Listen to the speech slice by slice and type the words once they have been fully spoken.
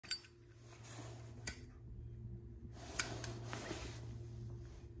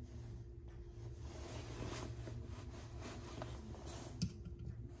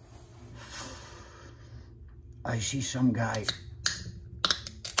I see some guy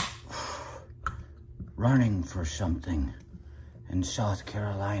running for something in South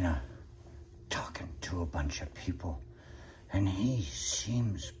Carolina, talking to a bunch of people, and he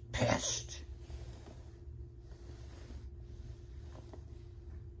seems pissed.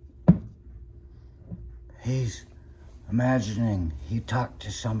 He's imagining he talked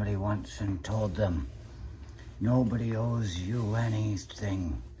to somebody once and told them, nobody owes you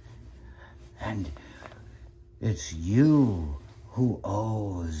anything, and it's you who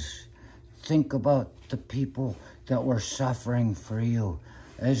owes. Think about the people that were suffering for you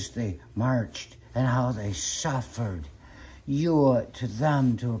as they marched and how they suffered. You owe it to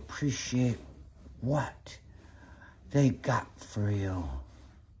them to appreciate what they got for you.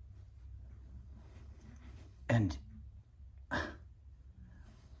 And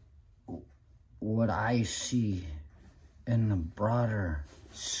what I see in the broader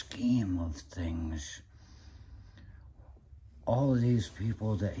scheme of things, all of these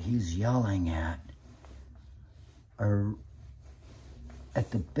people that he's yelling at are at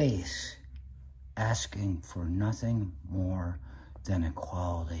the base asking for nothing more than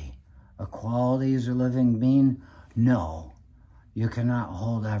equality. Equality as a living being? No. You cannot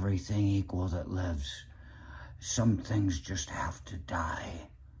hold everything equal that lives. Some things just have to die.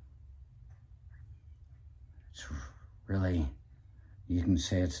 It's really, you can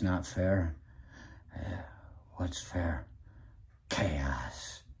say it's not fair. What's fair?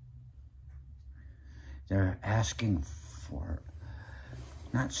 Chaos. They're asking for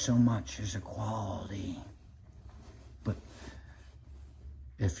not so much as equality, but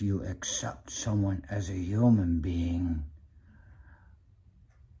if you accept someone as a human being,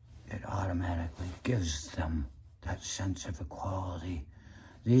 it automatically gives them that sense of equality.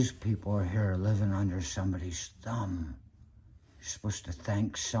 These people are here living under somebody's thumb. You're supposed to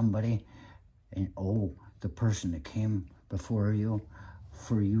thank somebody and owe the person that came before you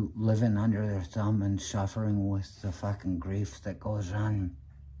for you living under their thumb and suffering with the fucking grief that goes on.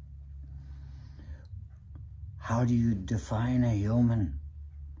 How do you define a human?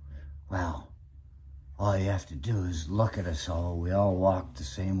 Well, all you have to do is look at us all. We all walk the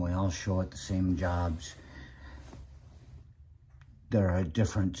same. We all show at the same jobs. There are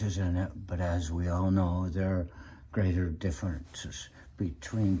differences in it, but as we all know, there are greater differences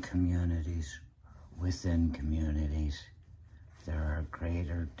between communities, within communities. There are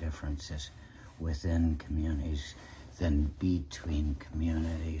greater differences within communities than between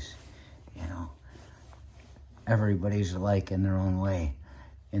communities. You know, everybody's alike in their own way.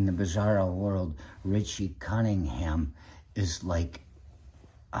 In the bizarro world, Richie Cunningham is like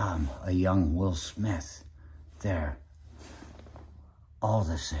a young Will Smith. They're all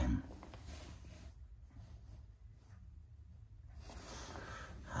the same.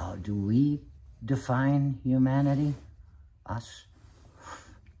 How do we define humanity? Us?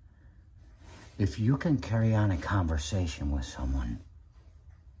 If you can carry on a conversation with someone,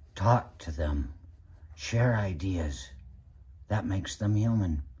 talk to them, share ideas, that makes them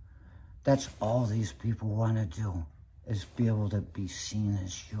human. That's all these people want to do, is be able to be seen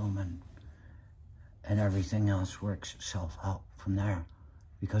as human. And everything else works itself out from there,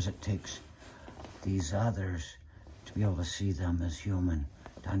 because it takes these others to be able to see them as human,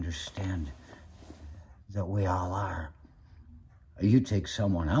 to understand that we all are. You take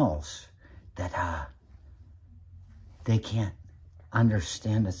someone else that they can't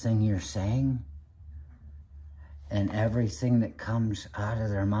understand a thing you're saying, and everything that comes out of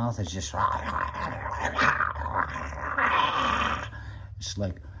their mouth is just, it's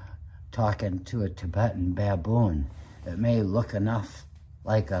like talking to a Tibetan baboon. It may look enough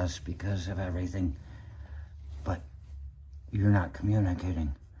like us because of everything, but you're not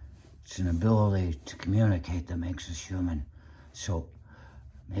communicating. It's an ability to communicate that makes us human. So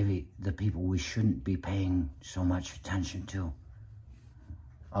maybe the people we shouldn't be paying so much attention to,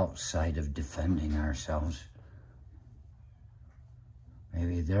 outside of defending ourselves,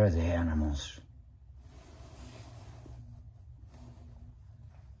 maybe they're the animals.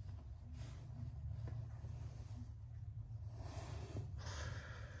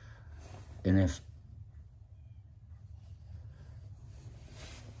 And if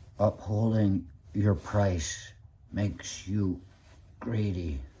upholding your price makes you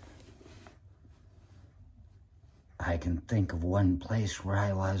greedy, I can think of one place where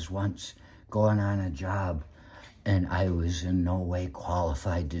I was once going on a job, and I was in no way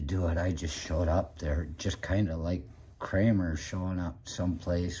qualified to do it. I just showed up there, just kind of like Kramer showing up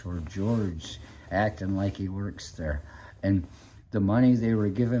someplace, or George acting like he works there. And the money they were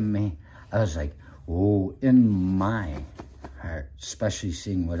giving me, I was like, oh, in my heart, especially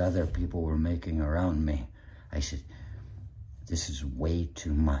seeing what other people were making around me, I said, this is way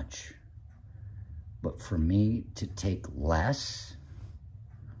too much. But for me to take less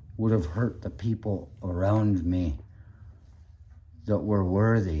would have hurt the people around me that were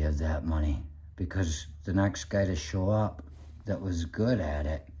worthy of that money, because the next guy to show up that was good at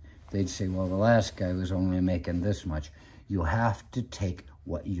it, they'd say, well, the last guy was only making this much. You have to take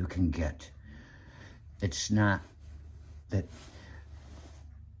what you can get. It's not that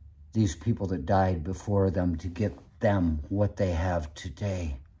these people that died before them, to get them what they have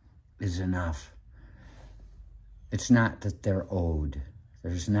today is enough. It's not that they're owed.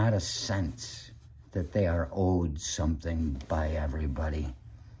 There's not a sense that they are owed something by everybody,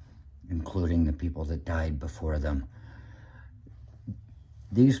 including the people that died before them.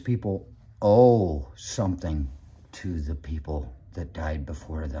 These people owe something to the people that died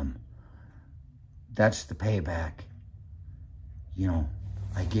before them. That's the payback. You know,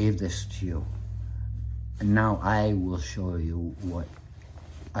 I gave this to you, and now I will show you what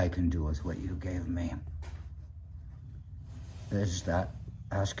I can do with what you gave me. Is that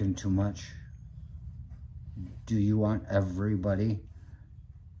asking too much? Do you want everybody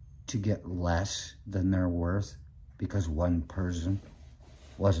to get less than they're worth because one person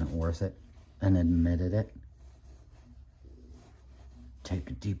wasn't worth it and admitted it? Take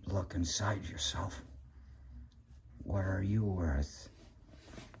a deep look inside yourself. What are you worth?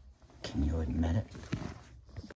 Can you admit it?